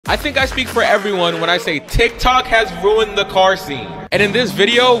I think I speak for everyone when I say TikTok has ruined the car scene. And in this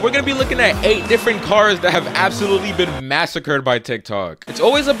video, we're gonna be looking at 8 different cars that have absolutely been massacred by TikTok. It's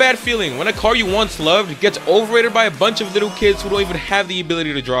always a bad feeling when a car you once loved gets overrated by a bunch of little kids who don't even have the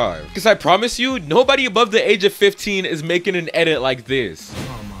ability to drive. Because I promise you, nobody above the age of 15 is making an edit like this.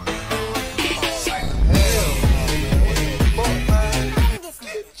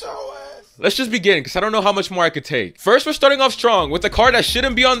 Let's just begin, because I don't know how much more I could take. First, we're starting off strong with a car that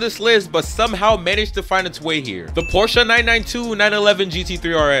shouldn't be on this list, but somehow managed to find its way here. The Porsche 992 911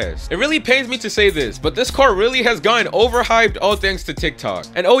 GT3 RS. It really pains me to say this, but this car really has gotten overhyped all thanks to TikTok.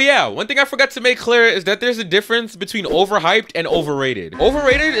 And oh yeah, one thing I forgot to make clear is that there's a difference between overhyped and overrated.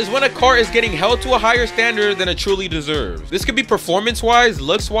 Overrated is when a car is getting held to a higher standard than it truly deserves. This could be performance-wise,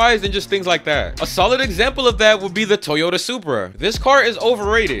 looks-wise, and just things like that. A solid example of that would be the Toyota Supra. This car is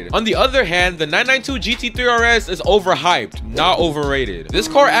overrated. On the other hand, the 992 GT3 RS is overhyped, not overrated. This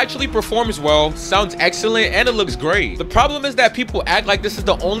car actually performs well, sounds excellent, and it looks great. The problem is that people act like this is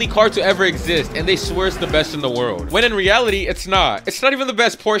the only car to ever exist and they swear it's the best in the world, when in reality it's not. It's not even the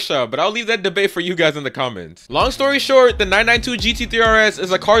best Porsche, but I'll leave that debate for you guys in the comments. Long story short, the 992 GT3 RS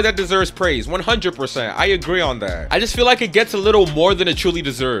is a car that deserves praise, 100%. I agree on that. I just feel like it gets a little more than it truly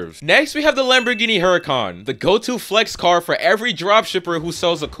deserves. Next, we have the Lamborghini Huracan, the go-to flex car for every dropshipper who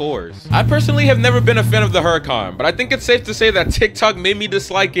sells a Corse. I personally have never been a fan of the Huracan, but I think it's safe to say that TikTok made me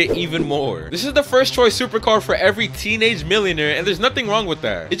dislike it even more. This is the first choice supercar for every teenage millionaire, and there's nothing wrong with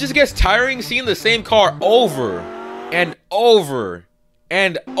that. It just gets tiring seeing the same car over and over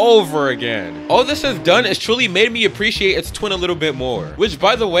and over again. All this has done is truly made me appreciate its twin a little bit more, which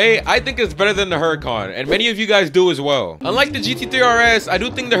by the way, I think is better than the Huracan, and many of you guys do as well. Unlike the GT3 RS, I do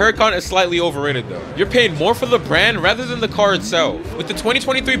think the Huracan is slightly overrated though. You're paying more for the brand rather than the car itself. With the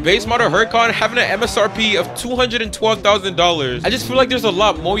 2023 base model Huracan having an MSRP of $212,000, I just feel like there's a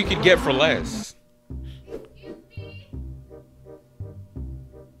lot more you could get for less.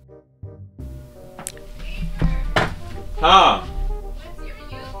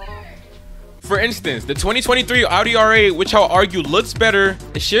 For instance, the 2023 Audi R8, which I'll argue looks better,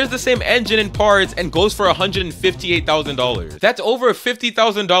 it shares the same engine and parts and goes for $158,000. That's over a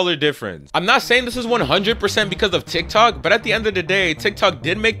 $50,000 difference. I'm not saying this is 100% because of TikTok, but at the end of the day, TikTok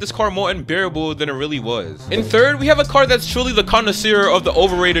did make this car more unbearable than it really was. In third, we have a car that's truly the connoisseur of the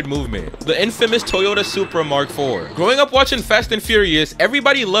overrated movement, the infamous Toyota Supra Mark IV. Growing up watching Fast and Furious,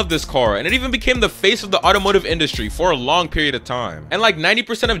 everybody loved this car, and it even became the face of the automotive industry for a long period of time. And like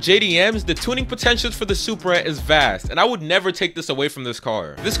 90% of JDMs, the tuning potentials for the Supra is vast, and I would never take this away from this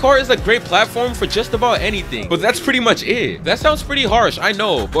car. This car is a great platform for just about anything, but that's pretty much it. That sounds pretty harsh, I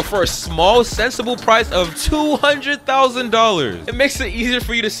know, but for a small, sensible price of $200,000, it makes it easier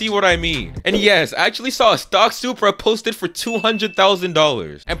for you to see what I mean. And yes, I actually saw a stock Supra posted for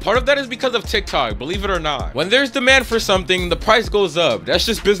 $200,000, and part of that is because of TikTok, believe it or not. When there's demand for something, the price goes up. That's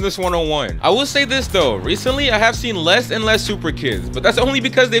just business 101. I will say this though, recently I have seen less and less Supra kids, but that's only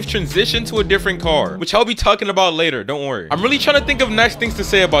because they've transitioned to a different car, which I'll be talking about later, don't worry. I'm really trying to think of nice things to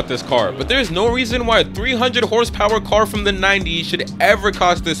say about this car, but there's no reason why a 300 horsepower car from the 90s should ever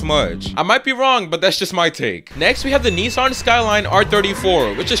cost this much. I might be wrong, but that's just my take. Next, we have the Nissan Skyline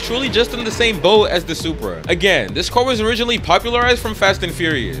R34, which is truly just in the same boat as the Supra. Again, this car was originally popularized from Fast and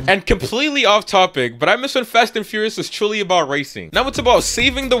Furious. And completely off topic, but I miss when Fast and Furious was truly about racing. Now it's about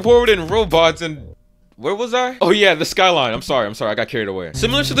saving the world and robots and... where was I? Oh yeah, the Skyline. I'm sorry, I got carried away.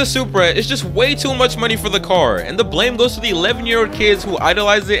 Similar to the Supra, it's just way too much money for the car, and the blame goes to the 11-year-old kids who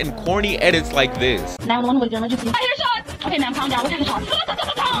idolize it in corny edits like this. 911, what is your emergency? I hear shots! Okay, ma'am, calm down. We're taking shots.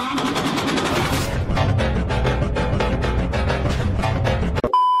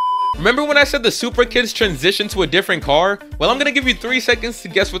 Remember when I said the Supra kids transitioned to a different car? Well, I'm gonna give you 3 seconds to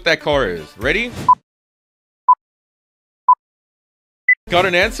guess what that car is. Ready? Got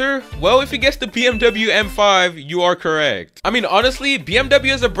an answer? Well, if you guessed the BMW M5, you are correct. I mean, honestly,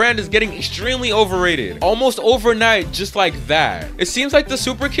 BMW as a brand is getting extremely overrated. Almost overnight, just like that. It seems like the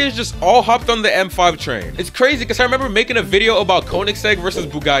Supra kids just all hopped on the M5 train. It's crazy because I remember making a video about Koenigsegg versus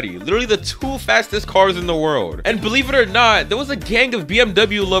Bugatti, literally the 2 fastest cars in the world. And believe it or not, there was a gang of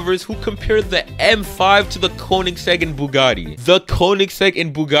BMW lovers who compared the M5 to the Koenigsegg and Bugatti. The Koenigsegg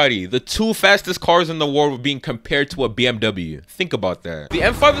and Bugatti, the 2 fastest cars in the world, were being compared to a BMW. Think about that. that. The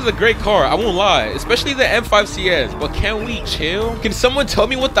M5 is a great car, I won't lie, especially the M5 CS, but can we chill? Can someone tell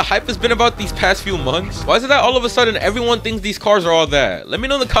me what the hype has been about these past few months? Why is it that all of a sudden everyone thinks these cars are all that? Let me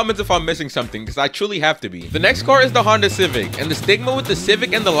know in the comments if I'm missing something, because I truly have to be. The next car is the Honda Civic, and the stigma with the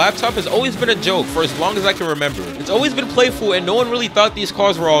Civic and the laptop has always been a joke for as long as I can remember. It's always been playful and no one really thought these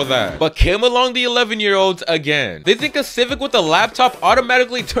cars were all that. But came along the 11-year-olds again. They think a Civic with a laptop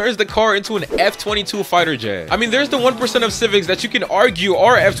automatically turns the car into an F-22 fighter jet. I mean, there's the 1% of Civics that you can argue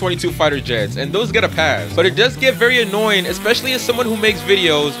are F-22 fighter jets, and those get a pass. But it does get very annoying, especially as someone who makes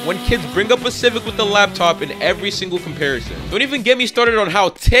videos, when kids bring up a Civic with a laptop in every single comparison. Don't even get me started on how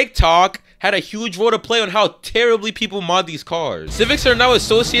TikTok had a huge role to play on how terribly people mod these cars. Civics are now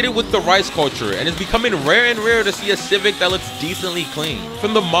associated with the rice culture, and it's becoming rare and rare to see a Civic that looks decently clean.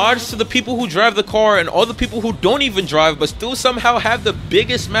 From the mods to the people who drive the car and all the people who don't even drive but still somehow have the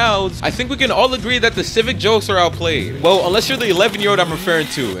biggest mouths, I think we can all agree that the Civic jokes are outplayed. Well, unless you're the 11-year-old I'm referring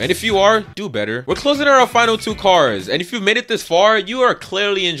to, and if you are, do better. We're closing on our final two cars, and if you've made it this far, you are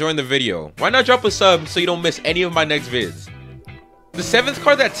clearly enjoying the video. Why not drop a sub so you don't miss any of my next vids? The 7th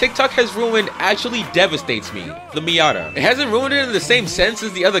car that TikTok has ruined actually devastates me, the Miata. It hasn't ruined it in the same sense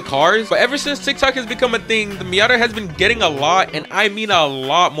as the other cars, but ever since TikTok has become a thing, the Miata has been getting a lot, and I mean a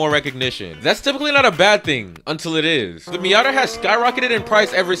lot more recognition. That's typically not a bad thing, until it is. The Miata has skyrocketed in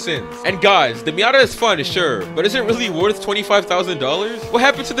price ever since. And guys, the Miata is fun, sure, but is it really worth $25,000? What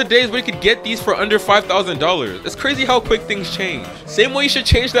happened to the days where you could get these for under $5,000? It's crazy how quick things change. Same way you should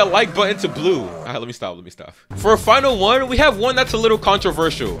change that like button to blue. Alright, let me stop. For a final one, we have one that's a little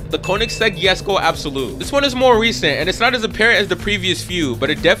controversial, the Koenigsegg Jesko Absolute. This one is more recent and it's not as apparent as the previous few, but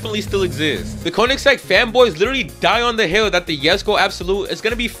it definitely still exists. The Koenigsegg fanboys literally die on the hill that the Jesko Absolute is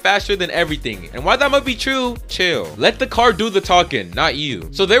gonna be faster than everything, and while that might be true, chill. Let the car do the talking, not you.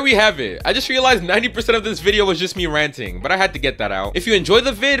 So there we have it. I just realized 90% of this video was just me ranting, but I had to get that out. If you enjoyed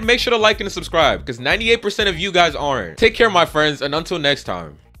the vid, make sure to like and subscribe, because 98% of you guys aren't. Take care, my friends, and until next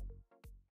time.